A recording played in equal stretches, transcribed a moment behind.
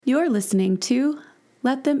You're listening to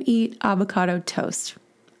Let Them Eat Avocado Toast,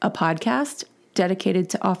 a podcast dedicated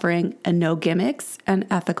to offering a no gimmicks and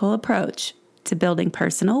ethical approach to building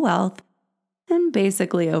personal wealth and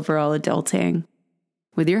basically overall adulting.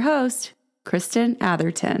 With your host, Kristen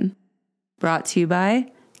Atherton. Brought to you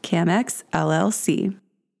by Camex LLC.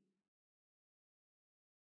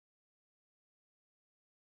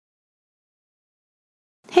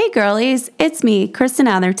 Hey girlies, it's me, Kristen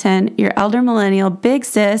Atherton, your elder millennial big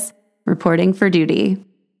sis, reporting for duty.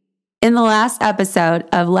 In the last episode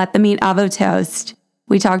of Let Them Eat Avo Toast,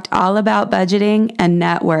 we talked all about budgeting and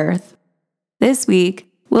net worth. This week,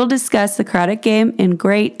 we'll discuss the credit game in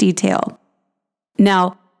great detail.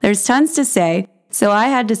 Now, there's tons to say, so I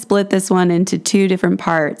had to split this one into two different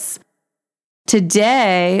parts.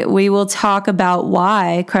 Today, we will talk about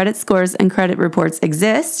why credit scores and credit reports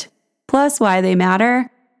exist, plus why they matter,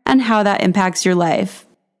 and how that impacts your life.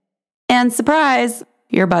 And surprise,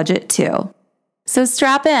 your budget too. So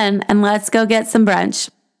strap in and let's go get some brunch.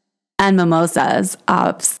 And mimosas,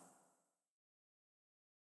 ops.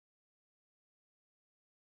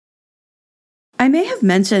 I may have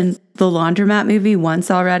mentioned the Laundromat movie once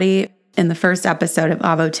already in the first episode of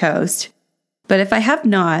Avo Toast, but if I have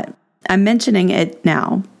not, I'm mentioning it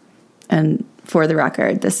now. And for the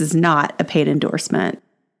record, this is not a paid endorsement.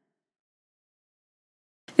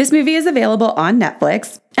 This movie is available on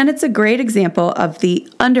Netflix, and it's a great example of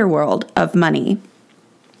the underworld of money.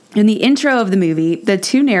 In the intro of the movie, the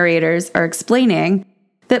two narrators are explaining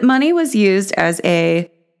that money was used as a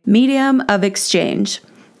medium of exchange,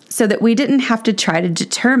 so that we didn't have to try to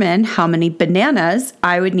determine how many bananas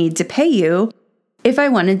I would need to pay you if I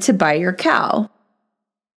wanted to buy your cow.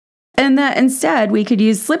 And that instead we could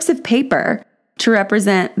use slips of paper to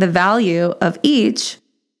represent the value of each,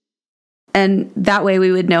 and that way we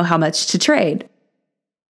would know how much to trade.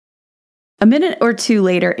 A minute or two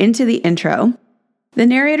later into the intro, the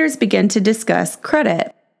narrators begin to discuss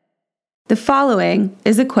credit. The following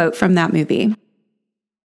is a quote from that movie.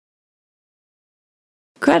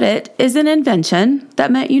 Credit is an invention that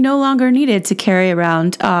meant you no longer needed to carry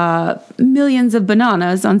around millions of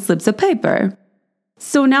bananas on slips of paper.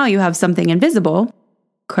 So now you have something invisible,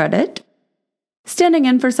 credit, standing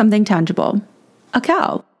in for something tangible, a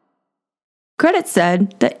cow. Credit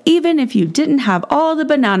said that even if you didn't have all the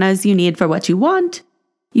bananas you need for what you want,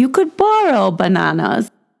 you could borrow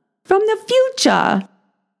bananas from the future.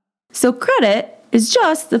 So credit is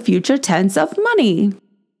just the future tense of money.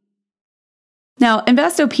 Now,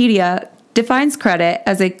 Investopedia defines credit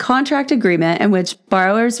as a contract agreement in which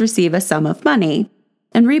borrowers receive a sum of money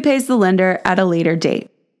and repays the lender at a later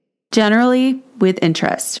date, generally with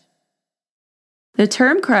interest. The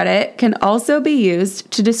term credit can also be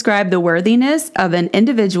used to describe the worthiness of an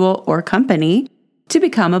individual or company to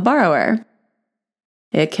become a borrower.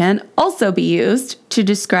 It can also be used to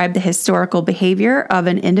describe the historical behavior of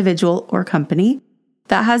an individual or company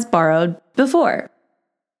that has borrowed before.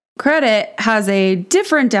 Credit has a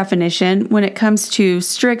different definition when it comes to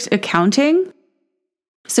strict accounting.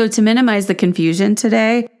 So to minimize the confusion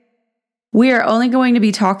today, we are only going to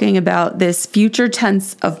be talking about this future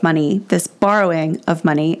tense of money, this borrowing of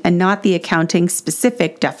money, and not the accounting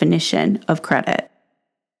specific definition of credit.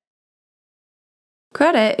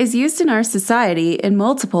 Credit is used in our society in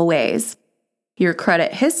multiple ways. Your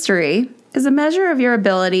credit history is a measure of your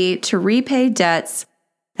ability to repay debts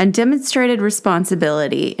and demonstrated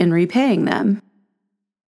responsibility in repaying them.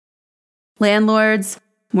 Landlords,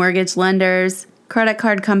 mortgage lenders, credit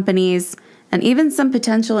card companies, and even some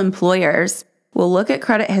potential employers will look at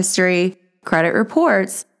credit history, credit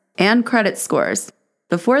reports, and credit scores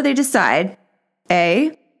before they decide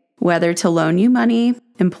A, whether to loan you money,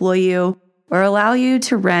 employ you, or allow you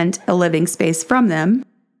to rent a living space from them,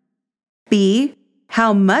 B,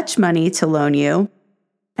 how much money to loan you,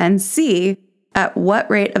 and C, at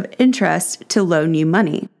what rate of interest to loan you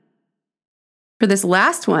money. For this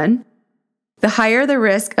last one, the higher the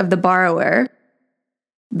risk of the borrower,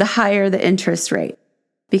 the higher the interest rate,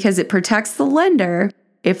 because it protects the lender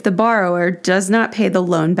if the borrower does not pay the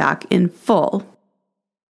loan back in full.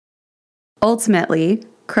 Ultimately,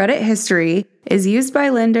 credit history is used by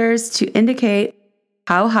lenders to indicate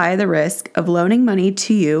how high the risk of loaning money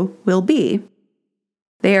to you will be.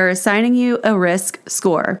 They are assigning you a risk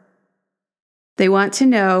score. They want to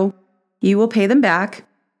know you will pay them back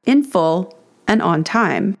in full and on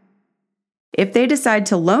time. If they decide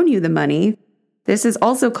to loan you the money, this is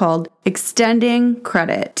also called extending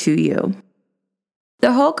credit to you.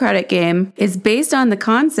 The whole credit game is based on the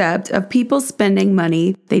concept of people spending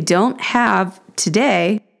money they don't have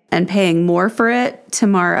today and paying more for it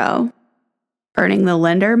tomorrow, earning the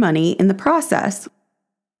lender money in the process.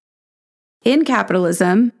 In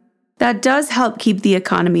capitalism, that does help keep the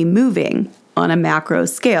economy moving on a macro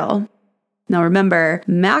scale. Now remember,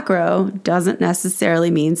 macro doesn't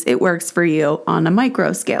necessarily mean it works for you on a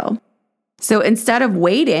micro scale. So instead of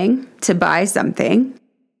waiting to buy something,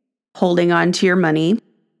 holding on to your money,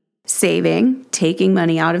 saving, taking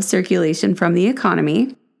money out of circulation from the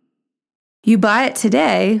economy, you buy it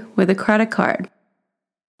today with a credit card.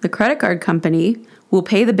 The credit card company will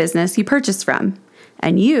pay the business you purchased from,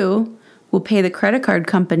 and you will pay the credit card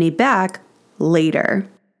company back later,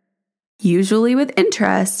 usually with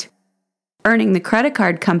interest, earning the credit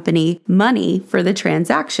card company money for the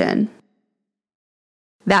transaction.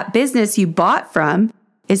 That business you bought from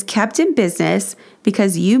is kept in business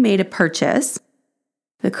because you made a purchase.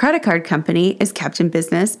 The credit card company is kept in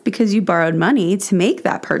business because you borrowed money to make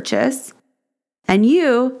that purchase. And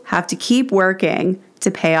you have to keep working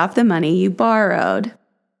to pay off the money you borrowed.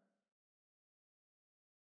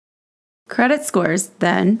 Credit scores,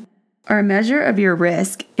 then, are a measure of your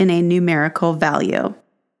risk in a numerical value.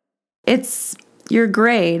 It's your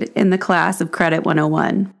grade in the class of Credit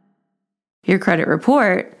 101. Your credit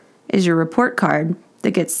report is your report card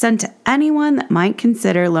that gets sent to anyone that might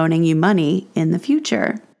consider loaning you money in the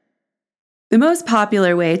future. The most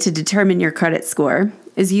popular way to determine your credit score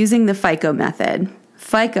is using the FICO method.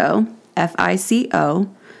 FICO, F-I-C-O,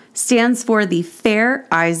 stands for the Fair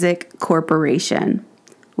Isaac Corporation,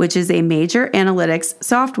 which is a major analytics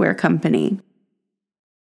software company.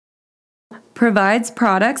 Provides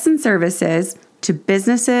products and services to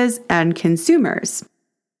businesses and consumers.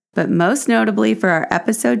 But most notably for our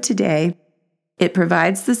episode today, it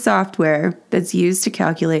provides the software that's used to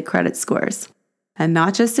calculate credit scores, and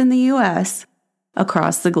not just in the US,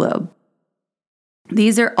 across the globe.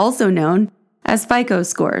 These are also known as FICO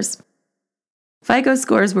scores. FICO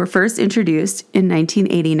scores were first introduced in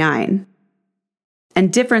 1989,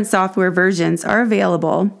 and different software versions are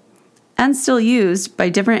available and still used by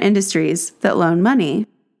different industries that loan money.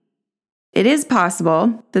 It is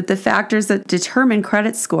possible that the factors that determine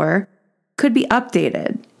credit score could be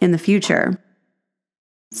updated in the future.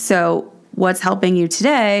 So, what's helping you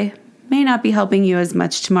today may not be helping you as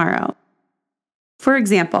much tomorrow. For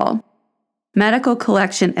example, medical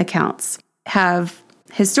collection accounts have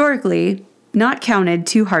historically not counted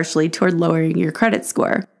too harshly toward lowering your credit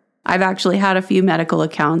score. I've actually had a few medical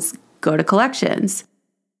accounts go to collections.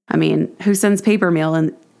 I mean, who sends paper mail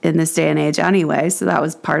in this day and age anyway? So that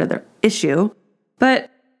was part of the issue. But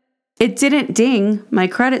it didn't ding my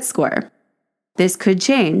credit score. This could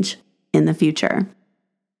change in the future.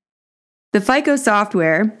 The FICO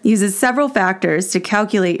software uses several factors to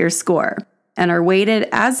calculate your score and are weighted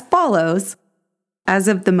as follows as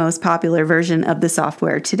of the most popular version of the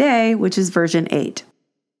software today, which is version 8.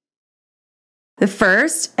 The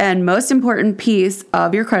first and most important piece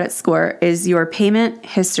of your credit score is your payment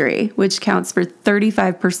history, which counts for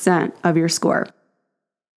 35% of your score.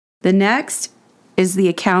 The next is the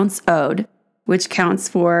accounts owed, which counts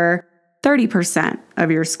for 30% of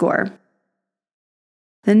your score.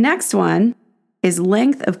 The next one is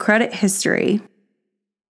length of credit history.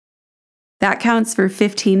 That counts for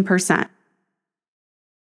 15%.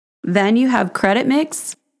 Then you have credit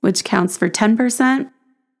mix, which counts for 10%,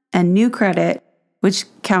 and new credit, which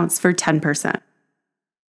counts for 10%.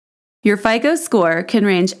 Your FICO score can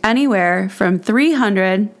range anywhere from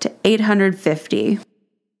 300 to 850.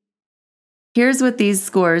 Here's what these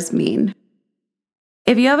scores mean.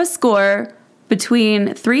 If you have a score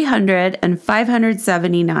between 300 and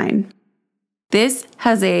 579, this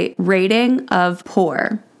has a rating of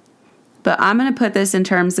poor. But I'm going to put this in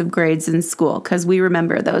terms of grades in school because we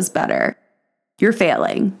remember those better. You're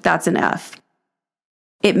failing. That's an F.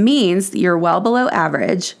 It means you're well below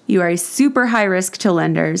average, you are a super high risk to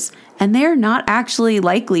lenders, and they're not actually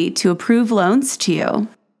likely to approve loans to you.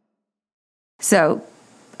 So,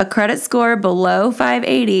 a credit score below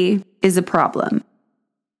 580 is a problem.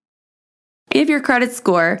 If your credit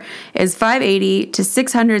score is 580 to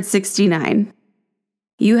 669,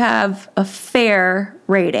 you have a fair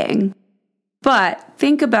rating. But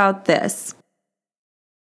think about this.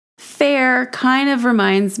 Fair kind of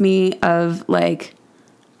reminds me of like,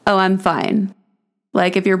 oh, I'm fine.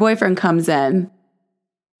 Like if your boyfriend comes in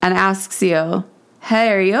and asks you,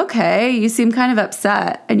 hey, are you okay? You seem kind of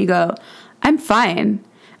upset. And you go, I'm fine.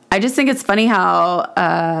 I just think it's funny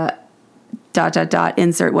how, ...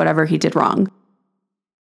 insert whatever he did wrong.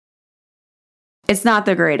 It's not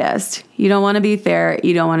the greatest. You don't want to be fair.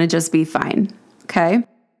 You don't want to just be fine. Okay?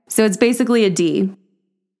 So it's basically a D.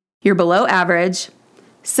 You're below average.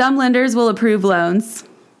 Some lenders will approve loans.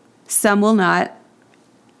 Some will not.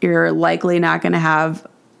 You're likely not going to have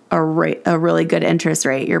a really good interest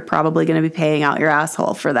rate. You're probably going to be paying out your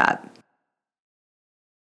asshole for that.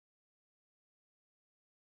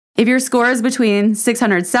 If your score is between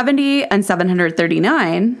 670 and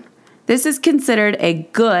 739, this is considered a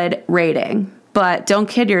good rating, but don't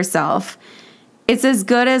kid yourself. It's as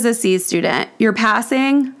good as a C student. You're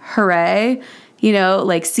passing, hooray,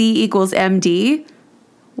 like C equals MD,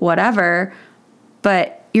 whatever,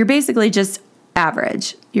 but you're basically just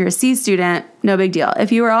average. You're a C student, no big deal.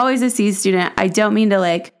 If you were always a C student, I don't mean to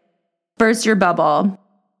like burst your bubble,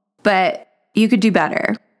 but you could do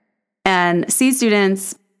better. And C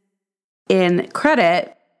students in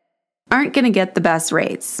credit aren't going to get the best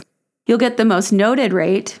rates. You'll get the most noted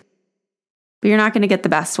rate, but you're not going to get the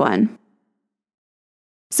best one.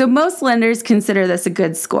 So most lenders consider this a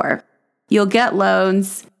good score. You'll get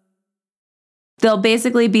loans. They'll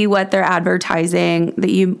basically be what they're advertising, that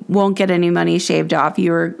you won't get any money shaved off.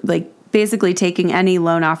 You're like basically taking any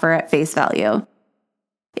loan offer at face value.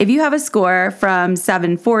 If you have a score from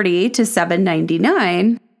 740 to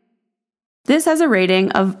 799, this has a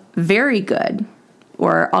rating of very good,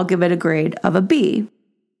 or I'll give it a grade of a B.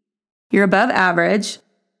 You're above average.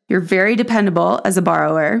 You're very dependable as a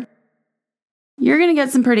borrower. You're going to get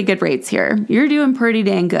some pretty good rates here. You're doing pretty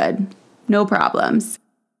dang good. No problems.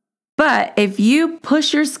 But if you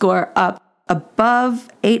push your score up above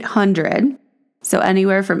 800, so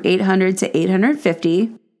anywhere from 800 to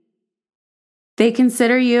 850, they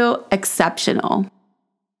consider you exceptional.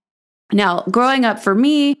 Now, growing up for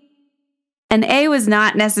me, an A was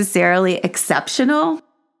not necessarily exceptional,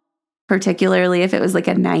 particularly if it was like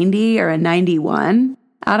a 90 or a 91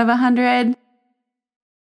 out of 100.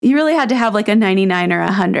 You really had to have like a 99 or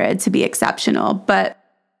 100 to be exceptional. But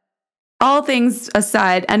all things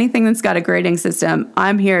aside, anything that's got a grading system,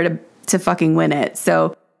 I'm here to fucking win it.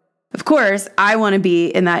 So, of course, I want to be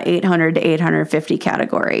in that 800 to 850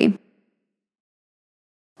 category.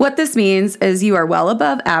 What this means is you are well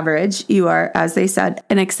above average. You are, as they said,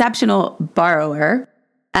 an exceptional borrower.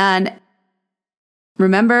 And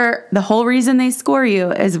remember, the whole reason they score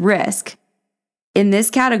you is risk. In this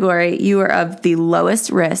category, you are of the lowest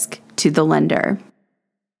risk to the lender.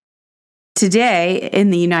 Today, in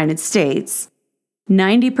the United States,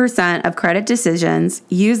 90% of credit decisions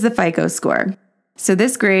use the FICO score. So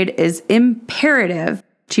this grade is imperative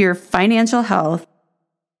to your financial health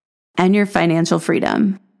and your financial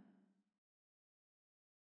freedom.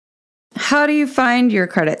 How do you find your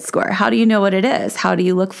credit score? How do you know what it is? How do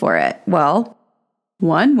you look for it? Well,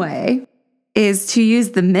 one way is to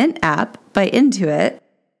use the Mint app by Intuit,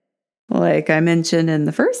 like I mentioned in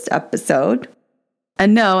the first episode.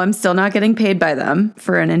 And no, I'm still not getting paid by them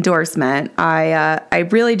for an endorsement. I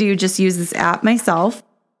really do just use this app myself.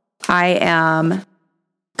 I am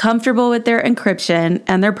comfortable with their encryption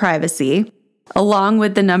and their privacy, along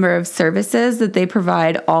with the number of services that they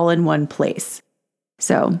provide all in one place.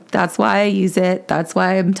 So that's why I use it. That's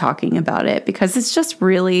why I'm talking about it, because it's just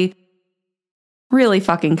really, really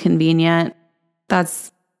fucking convenient.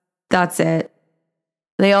 That's it.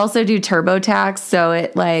 They also do TurboTax, so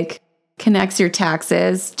it like connects your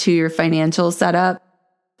taxes to your financial setup.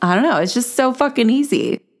 I don't know. It's just so fucking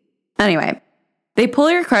easy. Anyway, they pull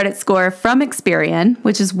your credit score from Experian,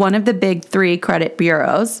 which is one of the big 3 credit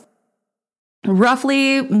bureaus,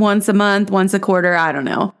 roughly once a month, once a quarter, I don't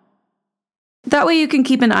know. That way you can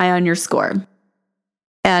keep an eye on your score.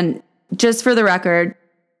 And just for the record,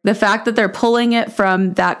 the fact that they're pulling it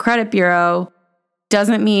from that credit bureau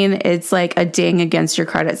doesn't mean it's like a ding against your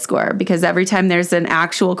credit score, because every time there's an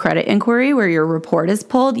actual credit inquiry where your report is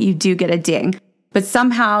pulled, you do get a ding. But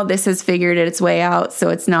somehow this has figured its way out, so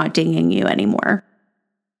it's not dinging you anymore.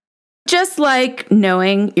 Just like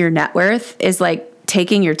knowing your net worth is like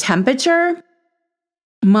taking your temperature,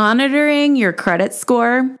 monitoring your credit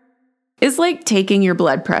score is like taking your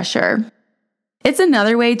blood pressure. It's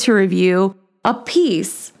another way to review a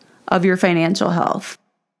piece of your financial health,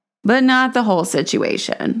 but not the whole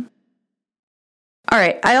situation. All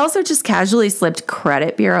right, I also just casually slipped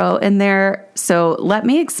credit bureau in there, so let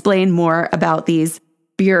me explain more about these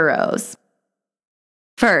bureaus.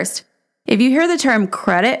 First, if you hear the term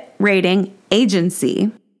credit rating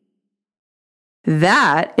agency,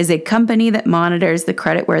 that is a company that monitors the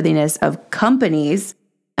creditworthiness of companies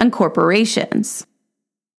and corporations,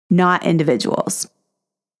 not individuals.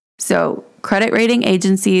 So credit rating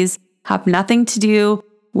agencies have nothing to do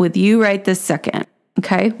with you right this second,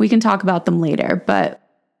 okay? We can talk about them later, but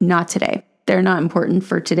not today. They're not important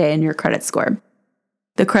for today in your credit score.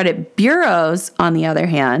 The credit bureaus, on the other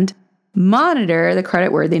hand, monitor the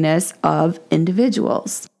creditworthiness of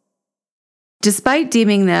individuals. Despite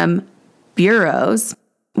deeming them bureaus,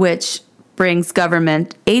 which brings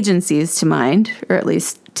government agencies to mind, or at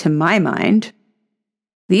least to my mind.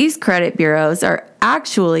 These credit bureaus are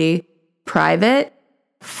actually private,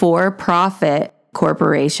 for-profit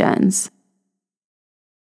corporations.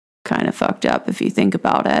 Kind of fucked up if you think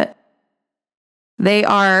about it. They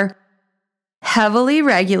are heavily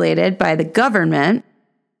regulated by the government,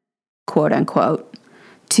 quote unquote,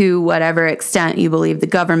 to whatever extent you believe the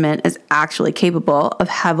government is actually capable of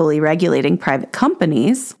heavily regulating private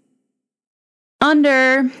companies,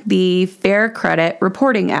 under the Fair Credit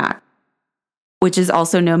Reporting Act, which is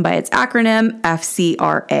also known by its acronym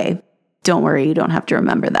FCRA. Don't worry, you don't have to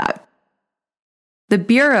remember that. The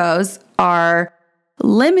bureaus are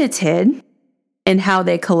limited in how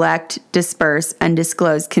they collect, disperse, and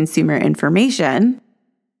disclose consumer information,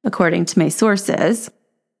 according to my sources.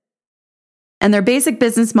 And their basic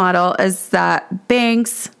business model is that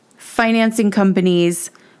banks, financing companies,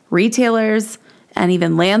 retailers, and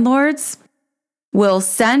even landlords will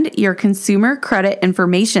send your consumer credit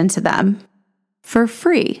information to them for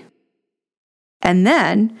free. And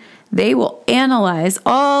then they will analyze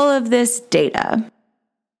all of this data,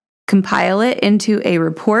 compile it into a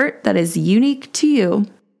report that is unique to you,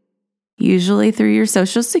 usually through your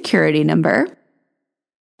social security number,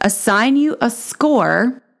 assign you a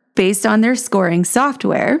score based on their scoring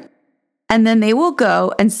software, and then they will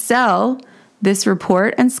go and sell this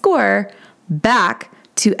report and score back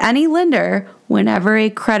to any lender whenever a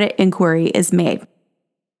credit inquiry is made.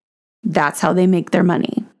 That's how they make their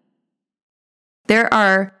money. There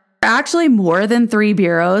are actually more than 3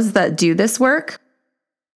 bureaus that do this work,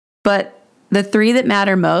 but the 3 that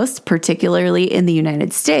matter most, particularly in the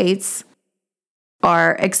United States,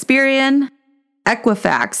 are Experian,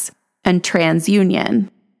 Equifax, and TransUnion.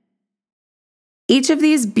 Each of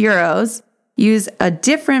these bureaus use a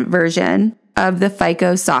different version of the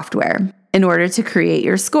FICO software in order to create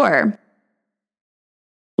your score.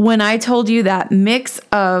 When I told you that mix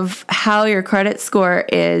of how your credit score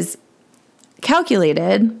is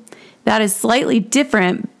calculated, that is slightly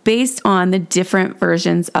different based on the different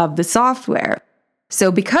versions of the software.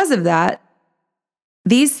 So because of that,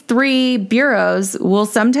 these 3 bureaus will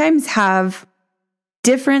sometimes have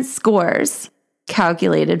different scores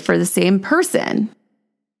calculated for the same person.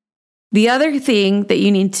 The other thing that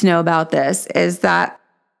you need to know about this is that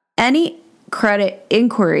any credit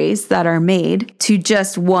inquiries that are made to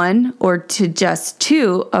just 1 or to just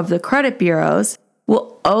 2 of the credit bureaus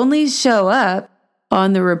will only show up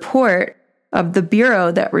on the report of the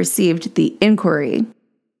bureau that received the inquiry.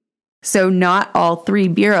 So not all 3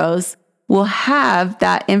 bureaus will have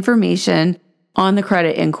that information on the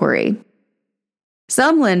credit inquiry.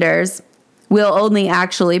 Some lenders will only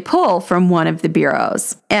actually pull from one of the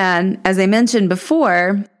bureaus. And as I mentioned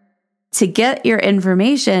before, to get your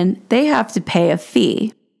information, they have to pay a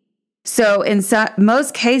fee. So in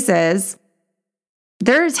most cases,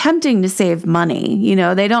 they're attempting to save money. You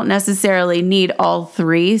know, they don't necessarily need all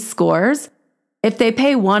 3 scores. If they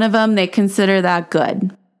pay one of them, they consider that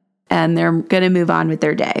good, and they're going to move on with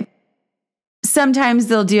their day. Sometimes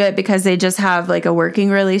they'll do it because they just have like a working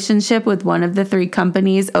relationship with one of the 3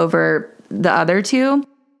 companies over the other 2.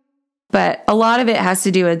 But a lot of it has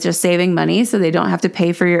to do with just saving money so they don't have to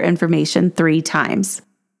pay for your information 3 times.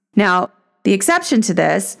 Now, the exception to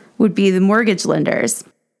this would be the mortgage lenders.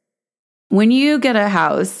 When you get a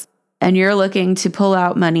house and you're looking to pull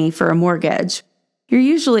out money for a mortgage, you're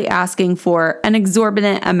usually asking for an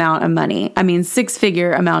exorbitant amount of money. I mean,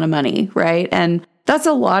 6-figure amount of money, right? And that's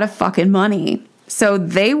a lot of fucking money. So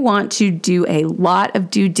they want to do a lot of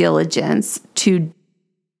due diligence to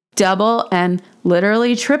double and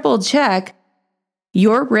literally triple check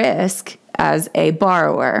your risk as a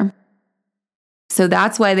borrower. So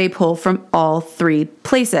that's why they pull from all 3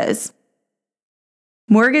 places.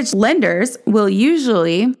 Mortgage lenders will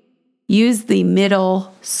usually use the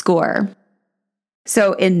middle score.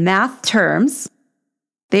 So in math terms,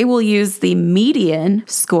 they will use the median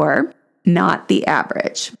score, not the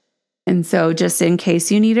average. And so just in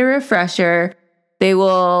case you need a refresher, they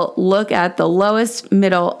will look at the lowest,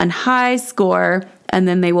 middle, and high score, and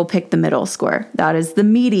then they will pick the middle score. That is the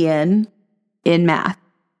median in math.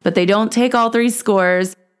 But they don't take all 3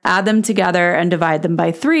 scores, add them together, and divide them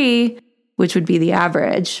by 3, which would be the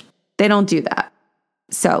average. They don't do that.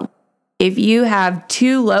 So if you have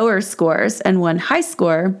 2 lower scores and 1 high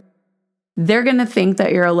score, they're going to think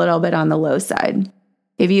that you're a little bit on the low side.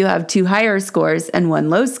 If you have 2 higher scores and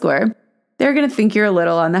 1 low score, they're going to think you're a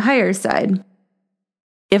little on the higher side.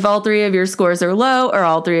 If all 3 of your scores are low or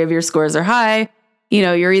all 3 of your scores are high,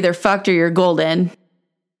 you're either fucked or you're golden,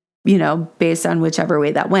 based on whichever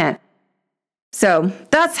way that went. So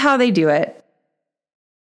that's how they do it.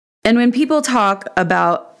 And when people talk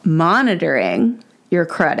about monitoring your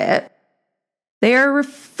credit, they are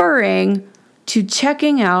referring to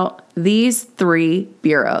checking out these 3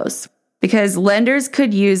 bureaus, because lenders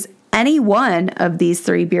could use any one of these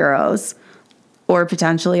 3 bureaus, or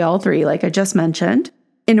potentially all 3, like I just mentioned,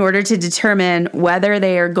 in order to determine whether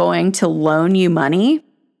they are going to loan you money.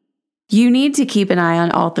 You need to keep an eye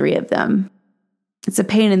on all 3 of them. It's a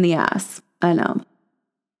pain in the ass, I know.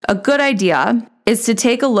 A good idea is to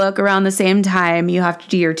take a look around the same time you have to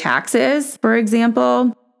do your taxes, for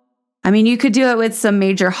example. I mean, you could do it with some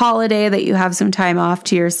major holiday that you have some time off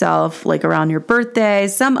to yourself, like around your birthday,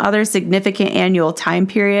 some other significant annual time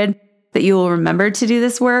period that you will remember to do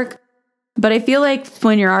this work. But I feel like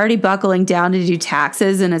when you're already buckling down to do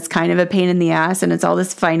taxes and it's kind of a pain in the ass and it's all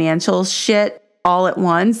this financial shit all at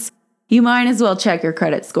once, you might as well check your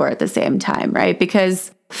credit score at the same time, right?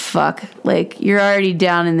 Because fuck, like you're already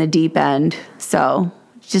down in the deep end. So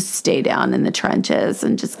just stay down in the trenches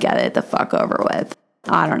and just get it the fuck over with.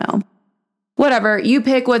 I don't know. Whatever, you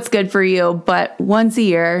pick what's good for you, but once a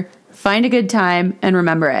year, find a good time and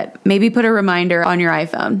remember it. Maybe put a reminder on your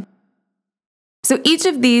iPhone. So each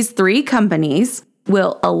of these 3 companies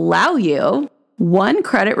will allow you 1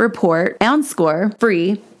 credit report and score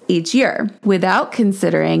free each year without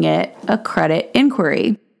considering it a credit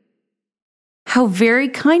inquiry. How very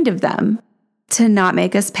kind of them to not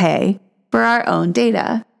make us pay for our own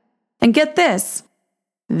data. And get this,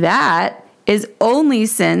 that is only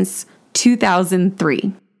since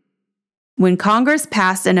 2003, when Congress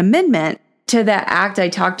passed an amendment to that act I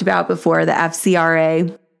talked about before, the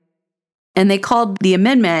FCRA, and they called the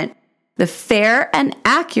amendment the Fair and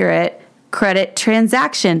Accurate Credit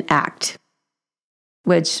Transaction Act,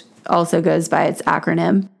 which also goes by its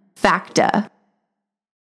acronym, FACTA.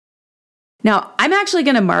 Now, I'm actually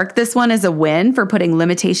going to mark this one as a win for putting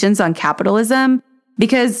limitations on capitalism,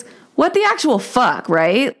 because what the actual fuck,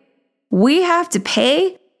 right? We have to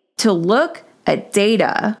pay to look at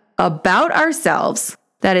data about ourselves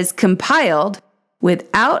that is compiled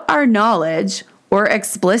without our knowledge or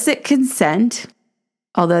explicit consent,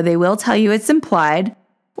 although they will tell you it's implied,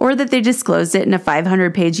 or that they disclosed it in a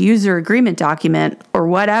 500-page user agreement document or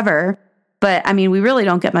whatever. But I mean, we really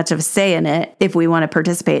don't get much of a say in it if we want to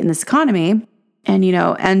participate in this economy and,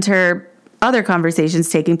 enter other conversations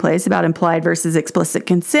taking place about implied versus explicit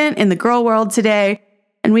consent in the girl world today.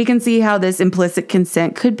 And we can see how this implicit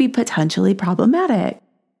consent could be potentially problematic.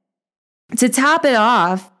 To top it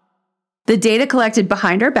off, the data collected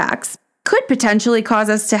behind our backs could potentially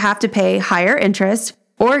cause us to have to pay higher interest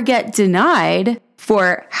or get denied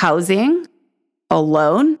for housing, a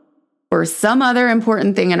loan, or some other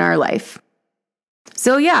important thing in our life.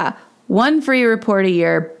 So yeah, 1 free report a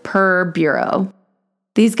year per bureau.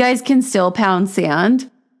 These guys can still pound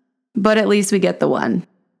sand, but at least we get the one.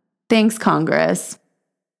 Thanks, Congress.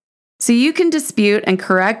 So you can dispute and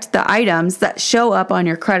correct the items that show up on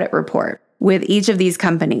your credit report with each of these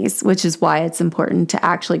companies, which is why it's important to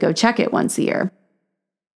actually go check it once a year.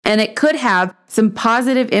 And it could have some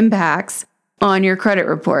positive impacts on your credit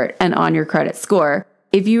report and on your credit score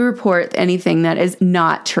if you report anything that is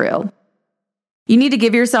not true. You need to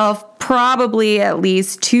give yourself probably at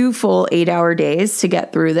least 2 full 8-hour days to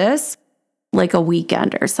get through this, like a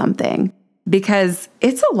weekend or something, because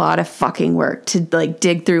it's a lot of fucking work to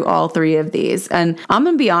dig through all 3 of these. And I'm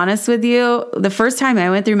going to be honest with you, the first time I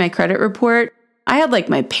went through my credit report, I had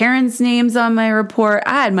my parents' names on my report.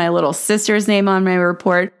 I had my little sister's name on my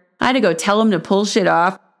report. I had to go tell them to pull shit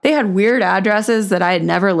off. They had weird addresses that I had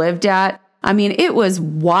never lived at. I mean, it was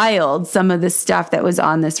wild, some of the stuff that was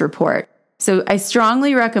on this report. So I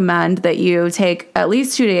strongly recommend that you take at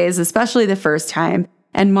least 2 days, especially the first time,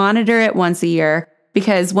 and monitor it once a year,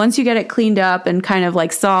 because once you get it cleaned up and kind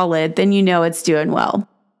of solid, then you know it's doing well.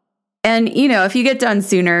 And, if you get done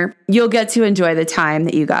sooner, you'll get to enjoy the time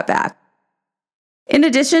that you got back. In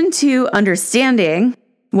addition to understanding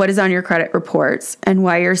what is on your credit reports and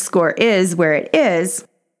why your score is where it is,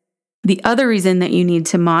 the other reason that you need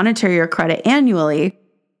to monitor your credit annually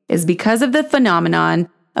is because of the phenomenon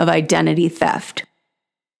of identity theft.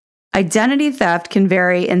 Identity theft can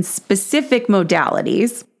vary in specific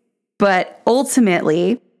modalities, but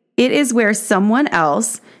ultimately, it is where someone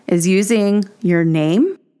else is using your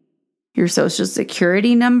name, your social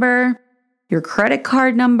security number, your credit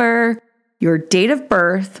card number, your date of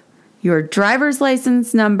birth, your driver's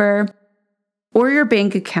license number, or your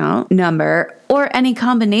bank account number, or any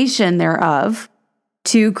combination thereof,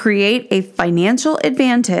 to create a financial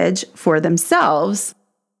advantage for themselves,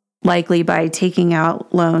 likely by taking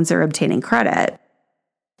out loans or obtaining credit,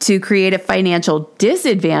 to create a financial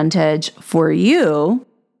disadvantage for you,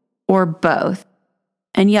 or both.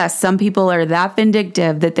 And yes, some people are that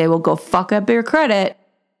vindictive that they will go fuck up your credit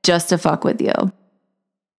just to fuck with you.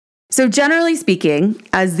 So generally speaking,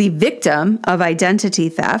 as the victim of identity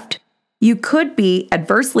theft, you could be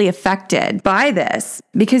adversely affected by this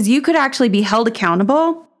because you could actually be held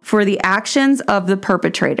accountable for the actions of the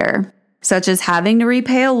perpetrator, such as having to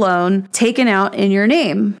repay a loan taken out in your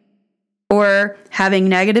name or having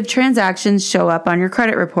negative transactions show up on your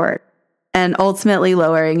credit report and ultimately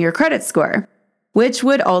lowering your credit score, which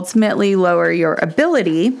would ultimately lower your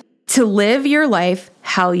ability to live your life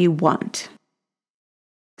how you want.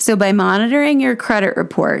 So by monitoring your credit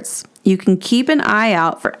reports, you can keep an eye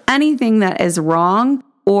out for anything that is wrong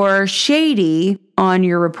or shady on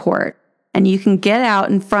your report, and you can get out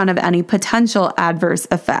in front of any potential adverse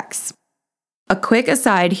effects. A quick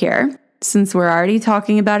aside here, since we're already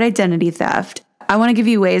talking about identity theft, I want to give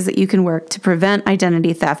you ways that you can work to prevent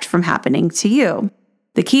identity theft from happening to you.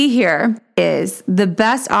 The key here is the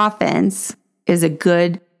best offense is a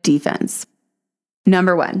good defense.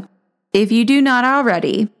 Number 1, if you do not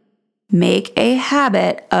already, make a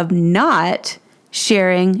habit of not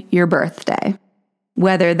sharing your birthday,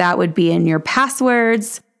 whether that would be in your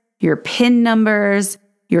passwords, your PIN numbers,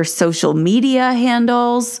 your social media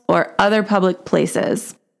handles, or other public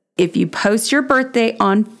places. If you post your birthday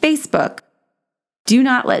on Facebook, do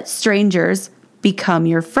not let strangers become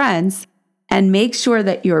your friends, and make sure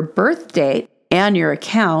that your birth date and your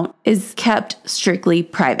account is kept strictly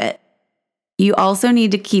private. You also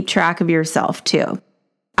need to keep track of yourself too.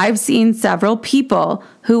 I've seen several people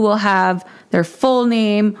who will have their full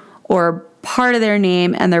name or part of their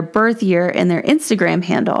name and their birth year in their Instagram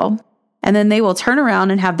handle, and then they will turn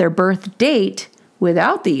around and have their birth date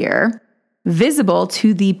without the year visible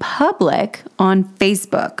to the public on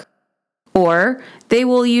Facebook. Or they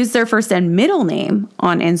will use their first and middle name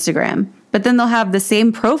on Instagram, but then they'll have the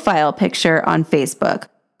same profile picture on Facebook.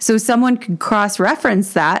 So someone could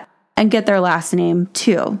cross-reference that and get their last name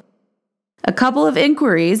too. A couple of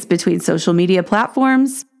inquiries between social media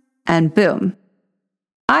platforms, and boom,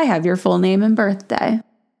 I have your full name and birthday.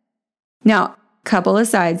 Now, couple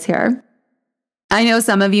asides here. I know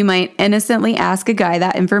some of you might innocently ask a guy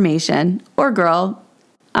that information, or girl,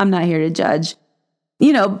 I'm not here to judge.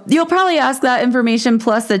 You'll probably ask that information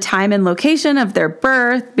plus the time and location of their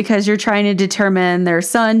birth because you're trying to determine their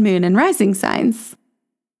sun, moon, and rising signs.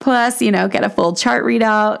 Plus, get a full chart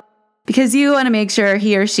readout because you want to make sure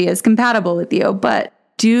he or she is compatible with you, but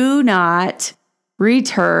do not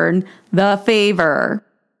return the favor.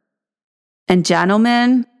 And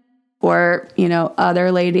gentlemen, or,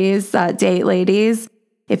 other ladies, date ladies,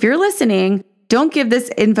 if you're listening, don't give this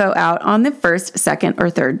info out on the first, second, or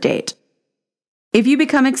third date. If you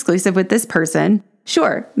become exclusive with this person,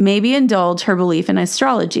 sure, maybe indulge her belief in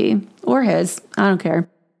astrology, or his, I don't care.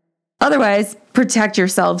 Otherwise, protect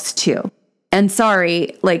yourselves too. And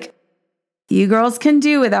sorry, you girls can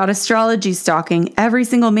do without astrology stalking every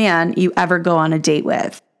single man you ever go on a date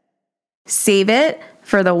with. Save it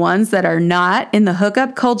for the ones that are not in the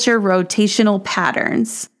hookup culture rotational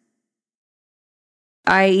patterns,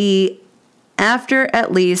 i.e., after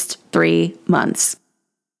at least 3 months.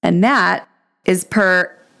 And that is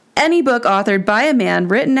per any book authored by a man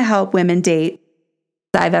written to help women date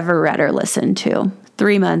I've ever read or listened to.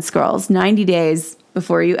 3 months, girls, 90 days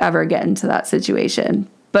before you ever get into that situation.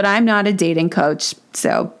 But I'm not a dating coach,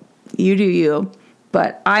 so you do you.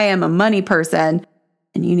 But I am a money person,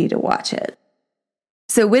 and you need to watch it.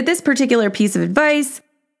 So with this particular piece of advice,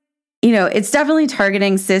 it's definitely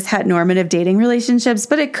targeting cis heteronormative dating relationships,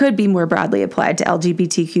 but it could be more broadly applied to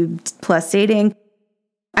LGBTQ plus dating.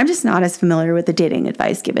 I'm just not as familiar with the dating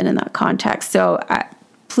advice given in that context. So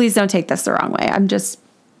please don't take this the wrong way. I'm just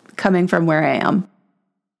coming from where I am.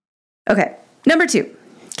 Okay. Number 2,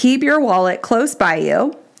 keep your wallet close by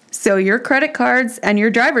you so your credit cards and your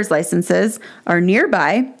driver's licenses are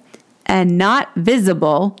nearby and not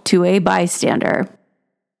visible to a bystander.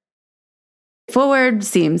 Forward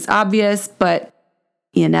seems obvious, but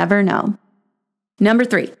you never know. Number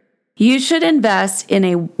 3, you should invest in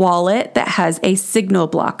a wallet that has a signal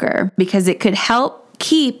blocker because it could help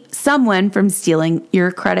keep someone from stealing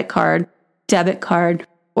your credit card, debit card,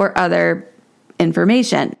 or other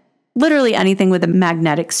information. Literally anything with a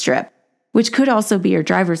magnetic strip, which could also be your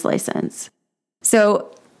driver's license.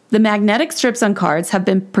 So the magnetic strips on cards have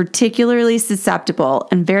been particularly susceptible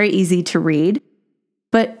and very easy to read.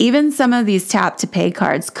 But even some of these tap to pay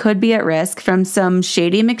cards could be at risk from some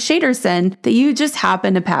shady McShaderson that you just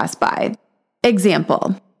happen to pass by.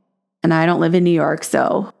 Example, and I don't live in New York,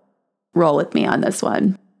 so roll with me on this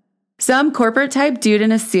one. Some corporate type dude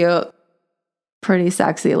in a suit, pretty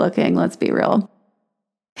sexy looking, let's be real.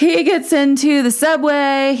 He gets into the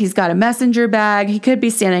subway. He's got a messenger bag. He could be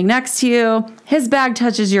standing next to you. His bag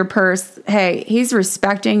touches your purse. Hey, he's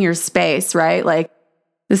respecting your space, right? Like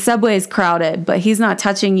the subway is crowded, but he's not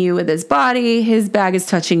touching you with his body. His bag is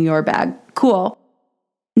touching your bag. Cool.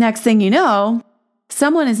 Next thing you know,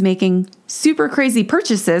 someone is making super crazy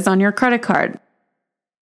purchases on your credit card.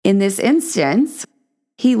 In this instance,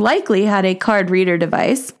 he likely had a card reader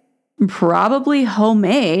device, probably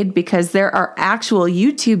homemade because there are actual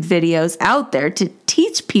YouTube videos out there to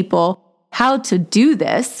teach people how to do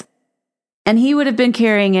this. And he would have been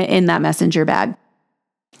carrying it in that messenger bag.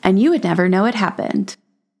 And you would never know it happened.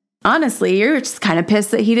 Honestly, you're just kind of pissed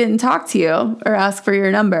that he didn't talk to you or ask for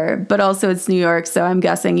your number. But also it's New York, so I'm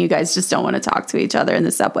guessing you guys just don't want to talk to each other in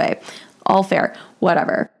the subway. All fair.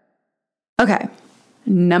 Whatever. Okay.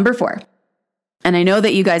 Number 4. And I know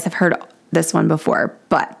that you guys have heard this one before,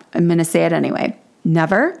 but I'm going to say it anyway.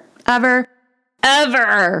 Never, ever,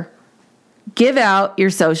 ever give out your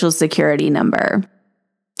social security number.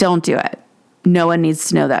 Don't do it. No one needs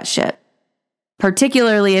to know that shit.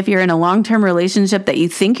 Particularly if you're in a long-term relationship that you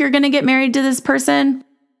think you're going to get married to this person.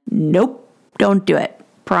 Nope. Don't do it.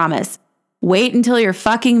 Promise. Wait until you're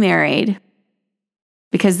fucking married.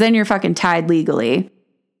 Because then you're fucking tied legally.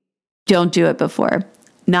 Don't do it before.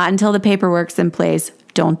 Not until the paperwork's in place.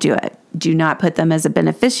 Don't do it. Do not put them as a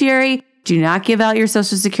beneficiary. Do not give out your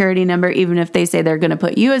social security number, even if they say they're going to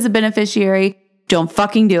put you as a beneficiary. Don't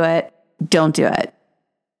fucking do it. Don't do it.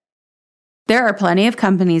 There are plenty of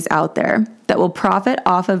companies out there that will profit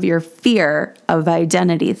off of your fear of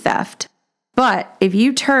identity theft. But if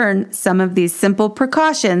you turn some of these simple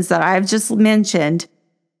precautions that I've just mentioned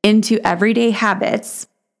into everyday habits,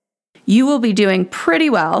 you will be doing pretty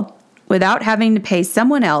well without having to pay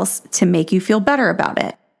someone else to make you feel better about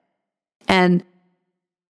it. And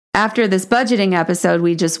after this budgeting episode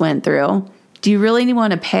we just went through, do you really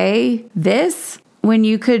want to pay this when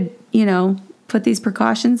you could, put these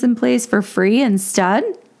precautions in place for free instead?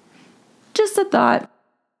 Just a thought.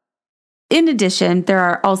 In addition, there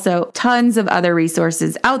are also tons of other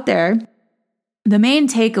resources out there. The main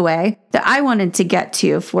takeaway that I wanted to get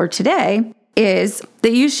to for today is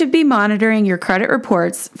that you should be monitoring your credit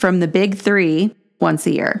reports from the big 3 once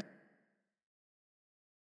a year.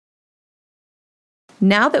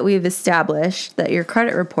 Now that we've established that your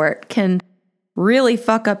credit report can really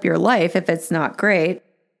fuck up your life if it's not great,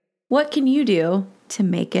 what can you do to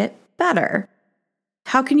make it better?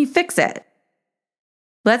 How can you fix it?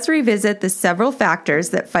 Let's revisit the several factors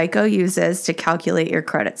that FICO uses to calculate your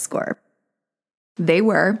credit score. They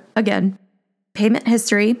were, again, payment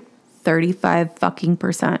history,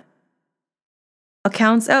 35%.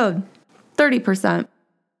 Accounts owed, 30%.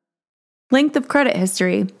 Length of credit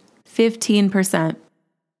history, 15%.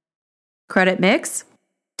 Credit mix,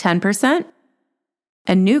 10%.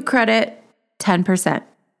 And new credit, 10%.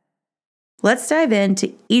 Let's dive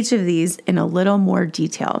into each of these in a little more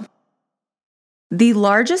detail. The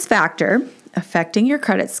largest factor affecting your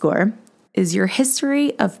credit score is your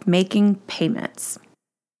history of making payments.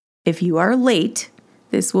 If you are late,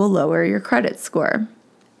 this will lower your credit score.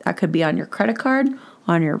 That could be on your credit card,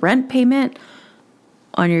 on your rent payment,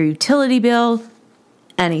 on your utility bill,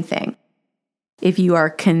 anything. If you are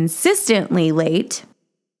consistently late,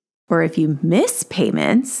 or if you miss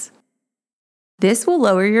payments, this will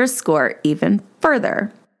lower your score even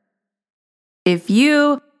further. If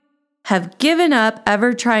you have given up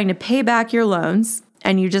ever trying to pay back your loans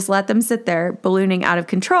and you just let them sit there ballooning out of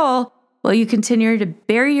control while you continue to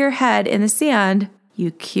bury your head in the sand, you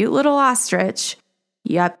cute little ostrich,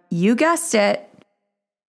 yep, you guessed it,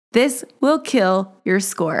 this will kill your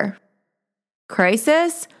score.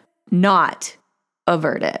 Crisis not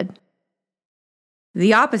averted.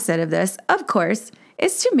 The opposite of this, of course,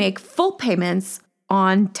 is to make full payments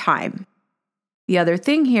on time. The other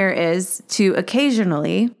thing here is to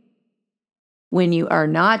occasionally, when you are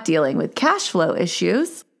not dealing with cash flow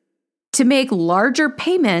issues, to make larger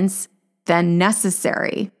payments than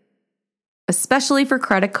necessary, especially for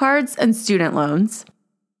credit cards and student loans,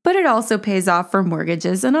 but it also pays off for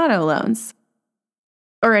mortgages and auto loans,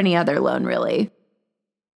 or any other loan really.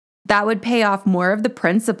 That would pay off more of the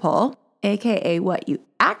principal, aka what you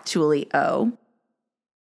actually owe,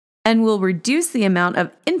 and will reduce the amount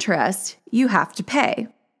of interest you have to pay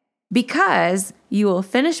because you will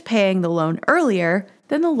finish paying the loan earlier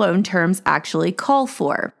than the loan terms actually call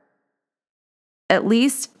for, at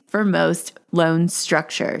least for most loan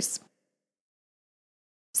structures.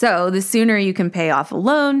 So the sooner you can pay off a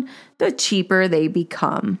loan, the cheaper they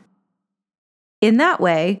become. In that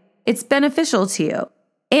way, it's beneficial to you,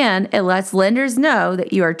 and it lets lenders know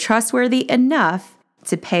that you are trustworthy enough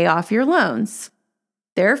to pay off your loans.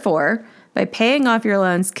 Therefore, by paying off your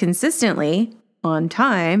loans consistently on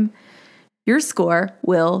time, your score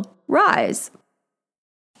will rise.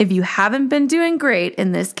 If you haven't been doing great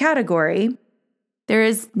in this category, there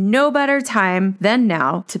is no better time than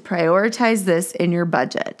now to prioritize this in your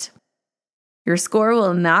budget. Your score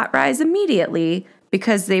will not rise immediately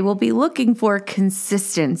because they will be looking for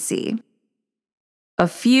consistency. A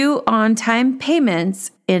few on-time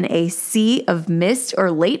payments in a sea of missed or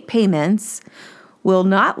late payments will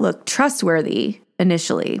not look trustworthy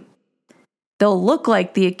initially. They'll look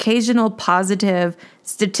like the occasional positive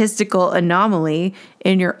statistical anomaly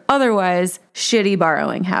in your otherwise shitty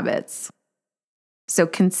borrowing habits. So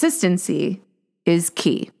consistency is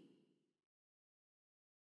key.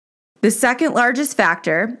 The second largest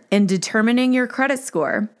factor in determining your credit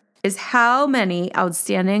score is how many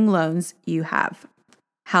outstanding loans you have,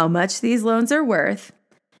 how much these loans are worth,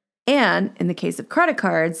 and in the case of credit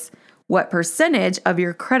cards, what percentage of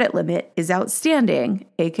your credit limit is outstanding,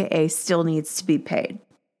 aka still needs to be paid.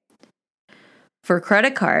 For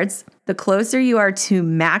credit cards, the closer you are to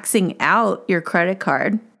maxing out your credit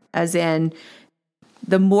card, as in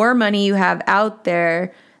the more money you have out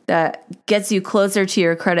there that gets you closer to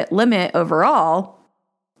your credit limit overall,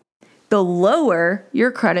 the lower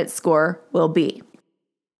your credit score will be.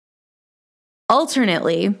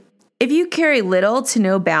 Alternately, if you carry little to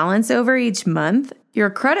no balance over each month, your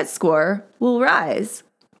credit score will rise.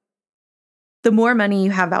 The more money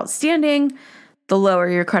you have outstanding, the lower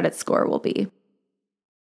your credit score will be.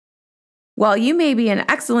 While you may be an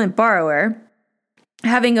excellent borrower,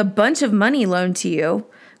 having a bunch of money loaned to you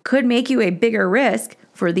could make you a bigger risk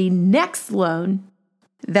for the next loan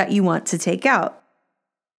that you want to take out.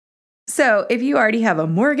 So if you already have a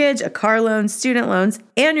mortgage, a car loan, student loans,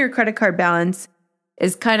 and your credit card balance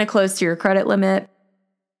is kind of close to your credit limit,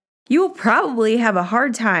 you will probably have a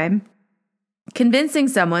hard time convincing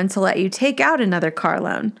someone to let you take out another car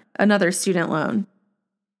loan, another student loan,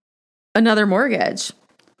 another mortgage,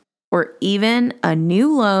 or even a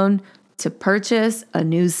new loan to purchase a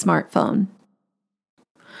new smartphone.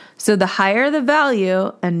 So the higher the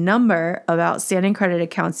value and number of outstanding credit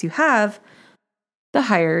accounts you have, the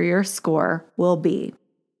higher your score will be.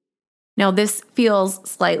 Now, this feels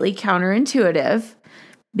slightly counterintuitive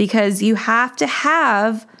because you have to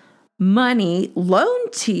have money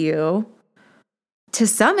loaned to you to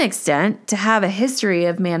some extent to have a history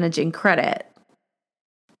of managing credit.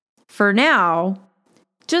 For now,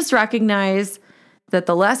 just recognize that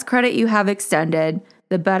the less credit you have extended,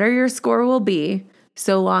 the better your score will be,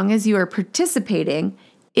 so long as you are participating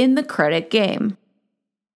in the credit game.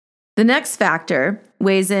 The next factor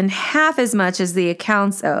weighs in half as much as the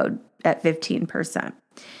accounts owed at 15%.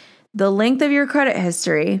 The length of your credit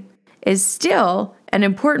history is still an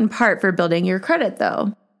important part for building your credit,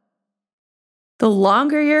 though. The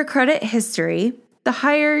longer your credit history, the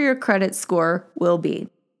higher your credit score will be.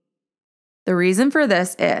 The reason for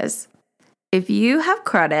this is if you have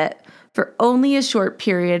credit for only a short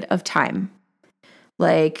period of time,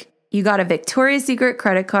 like you got a Victoria's Secret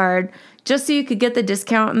credit card just so you could get the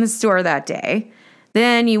discount in the store that day,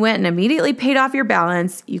 then you went and immediately paid off your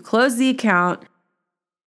balance, you closed the account.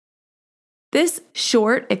 This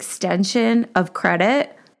short extension of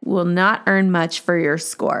credit will not earn much for your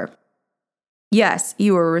score. Yes,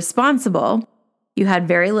 you were responsible, you had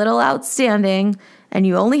very little outstanding, and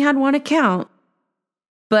you only had one account,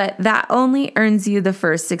 but that only earns you the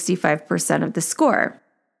first 65% of the score.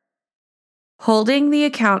 Holding the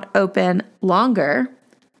account open longer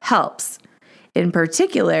helps. In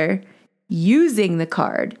particular, using the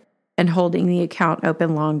card and holding the account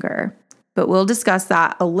open longer. But we'll discuss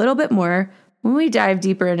that a little bit more when we dive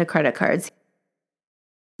deeper into credit cards.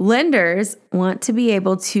 Lenders want to be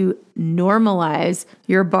able to normalize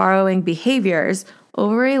your borrowing behaviors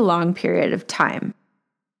over a long period of time.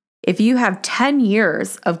 If you have 10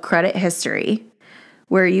 years of credit history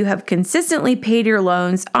where you have consistently paid your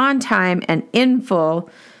loans on time and in full,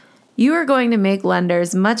 you are going to make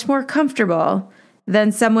lenders much more comfortable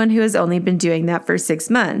than someone who has only been doing that for 6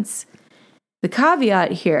 months. The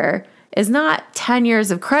caveat here is not 10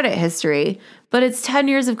 years of credit history, but it's 10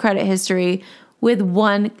 years of credit history with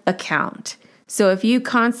one account. So if you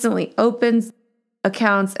constantly open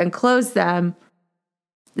accounts and close them,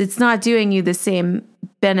 it's not doing you the same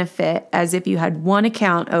benefit as if you had one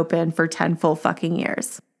account open for 10 full fucking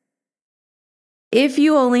years. If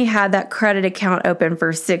you only had that credit account open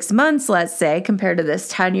for 6 months, let's say, compared to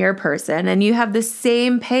this 10-year person, and you have the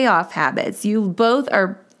same payoff habits, you both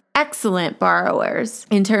are excellent borrowers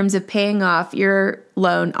in terms of paying off your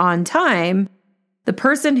loan on time, the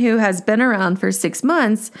person who has been around for 6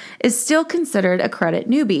 months is still considered a credit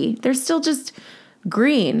newbie. They're still just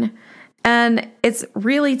green. And it's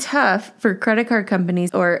really tough for credit card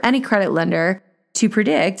companies or any credit lender to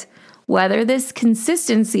predict whether this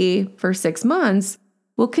consistency for 6 months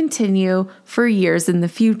will continue for years in the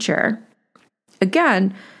future.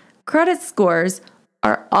 Again, credit scores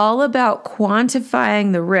are all about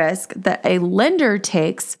quantifying the risk that a lender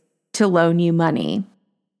takes to loan you money.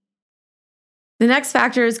 The next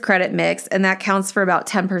factor is credit mix, and that counts for about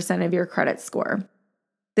 10% of your credit score.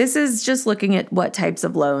 This is just looking at what types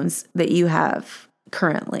of loans that you have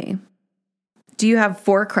currently. Do you have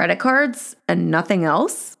 4 credit cards and nothing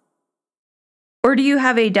else? Or do you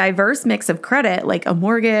have a diverse mix of credit, like a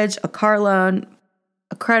mortgage, a car loan,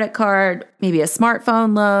 a credit card, maybe a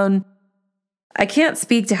smartphone loan? I can't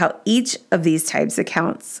speak to how each of these types of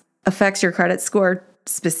accounts affects your credit score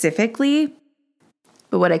specifically,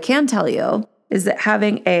 but what I can tell you is that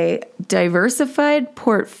having a diversified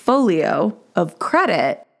portfolio of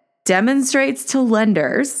credit demonstrates to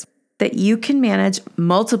lenders that you can manage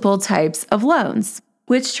multiple types of loans,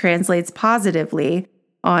 which translates positively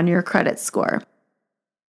on your credit score.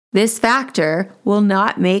 This factor will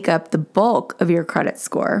not make up the bulk of your credit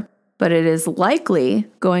score, but it is likely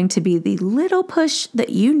going to be the little push that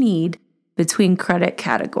you need between credit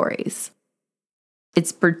categories.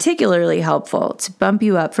 It's particularly helpful to bump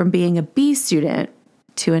you up from being a B student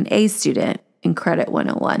to an A student in Credit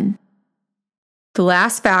 101. The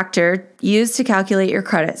last factor used to calculate your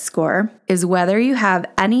credit score is whether you have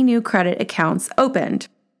any new credit accounts opened.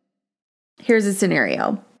 Here's a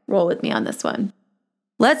scenario. Roll with me on this one.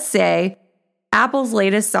 Let's say Apple's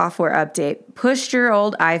latest software update pushed your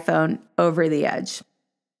old iPhone over the edge.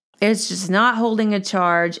 It's just not holding a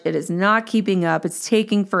charge. It is not keeping up. It's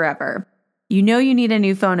taking forever. You know you need a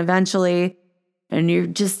new phone eventually, and you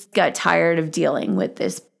just got tired of dealing with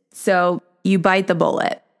this. So you bite the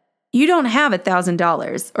bullet. You don't have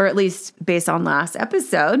 $1,000, or at least based on last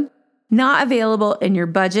episode, not available in your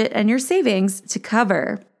budget and your savings to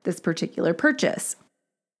cover this particular purchase.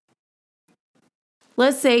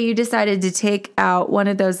 Let's say you decided to take out one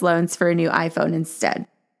of those loans for a new iPhone instead.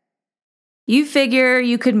 You figure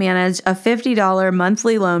you could manage a $50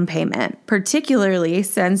 monthly loan payment, particularly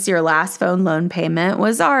since your last phone loan payment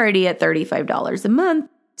was already at $35 a month,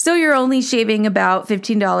 so you're only shaving about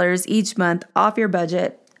 $15 each month off your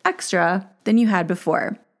budget extra than you had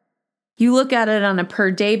before. You look at it on a per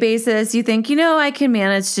day basis, you think, I can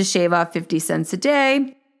manage to shave off 50 cents a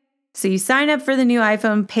day. So you sign up for the new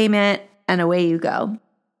iPhone payment and away you go.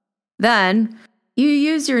 Then you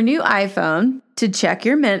use your new iPhone to check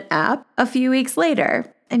your Mint app a few weeks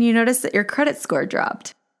later, and you notice that your credit score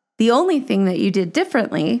dropped. The only thing that you did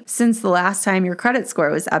differently since the last time your credit score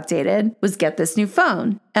was updated was get this new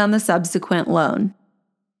phone and the subsequent loan.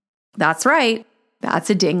 That's right. That's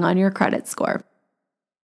a ding on your credit score.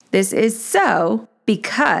 This is so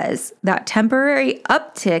because that temporary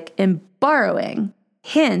uptick in borrowing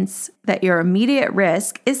hints that your immediate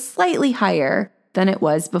risk is slightly higher than it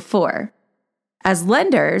was before. As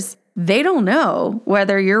lenders, they don't know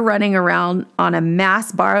whether you're running around on a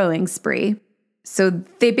mass borrowing spree. So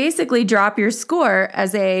they basically drop your score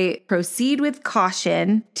as a proceed with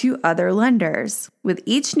caution to other lenders. With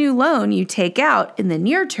each new loan you take out in the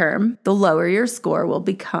near term, the lower your score will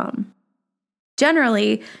become.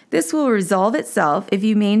 Generally, this will resolve itself if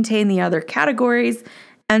you maintain the other categories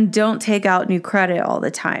and don't take out new credit all the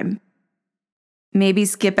time. Maybe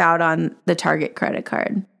skip out on the Target credit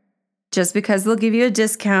card. Just because they'll give you a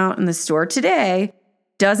discount in the store today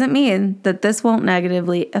doesn't mean that this won't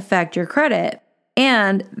negatively affect your credit.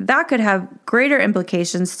 And that could have greater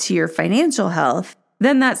implications to your financial health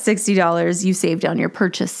than that $60 you saved on your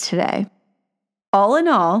purchase today. All in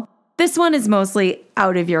all, this one is mostly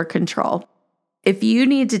out of your control. If you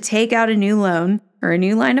need to take out a new loan or a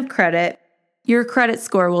new line of credit, your credit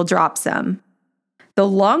score will drop some. The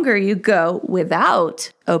longer you go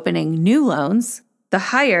without opening new loans, the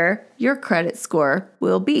higher your credit score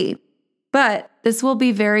will be. But this will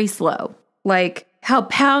be very slow, like how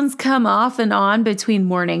pounds come off and on between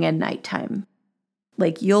morning and nighttime.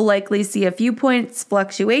 Like you'll likely see a few points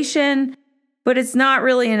fluctuation, but it's not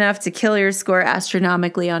really enough to kill your score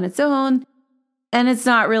astronomically on its own, and it's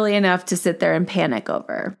not really enough to sit there and panic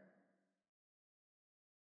over.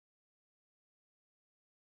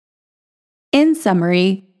 In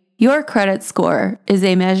summary, your credit score is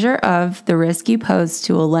a measure of the risk you pose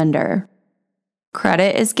to a lender.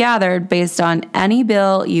 Credit is gathered based on any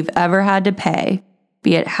bill you've ever had to pay,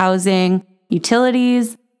 be it housing,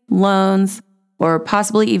 utilities, loans, or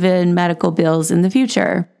possibly even medical bills in the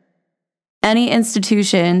future. Any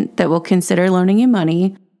institution that will consider loaning you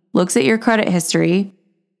money looks at your credit history,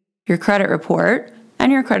 your credit report,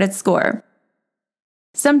 and your credit score.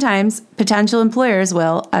 Sometimes potential employers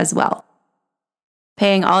will as well.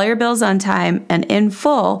 Paying all your bills on time and in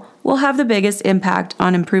full will have the biggest impact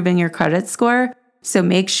on improving your credit score, so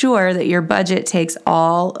make sure that your budget takes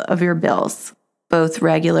all of your bills, both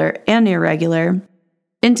regular and irregular,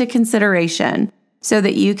 into consideration so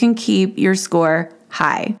that you can keep your score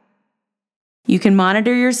high. You can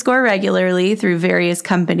monitor your score regularly through various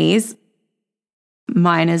companies.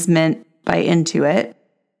 Mine is Mint by Intuit.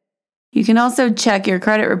 You can also check your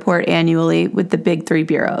credit report annually with the big 3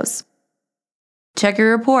 bureaus. Check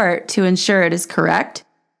your report to ensure it is correct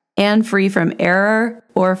and free from error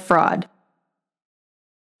or fraud.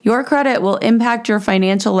 Your credit will impact your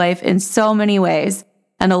financial life in so many ways,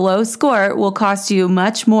 and a low score will cost you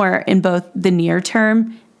much more in both the near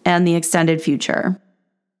term and the extended future.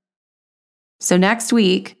 So next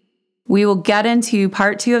week, we will get into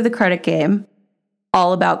part 2 of the credit game,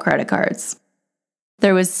 all about credit cards.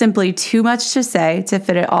 There was simply too much to say to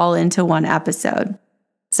fit it all into one episode.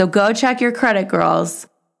 So go check your credit, girls,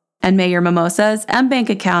 and may your mimosas and bank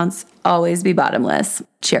accounts always be bottomless.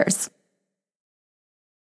 Cheers.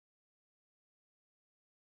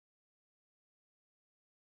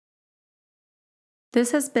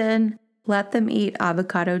 This has been Let Them Eat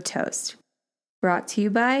Avocado Toast, brought to you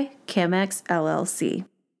by Chemex LLC.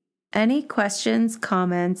 Any questions,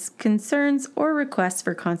 comments, concerns, or requests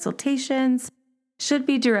for consultations should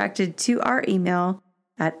be directed to our email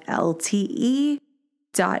at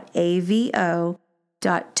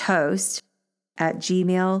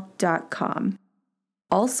lte.avo.toast@gmail.com.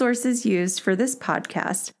 All sources used for this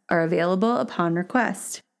podcast are available upon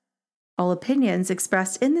request. All opinions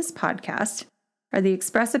expressed in this podcast are the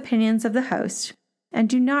express opinions of the host and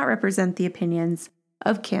do not represent the opinions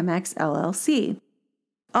of Chemex LLC.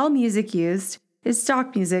 All music used is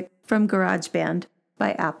stock music from GarageBand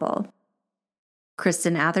by Apple.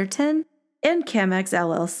 Kristen Atherton and Chemex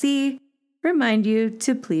LLC remind you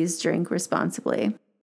to please drink responsibly.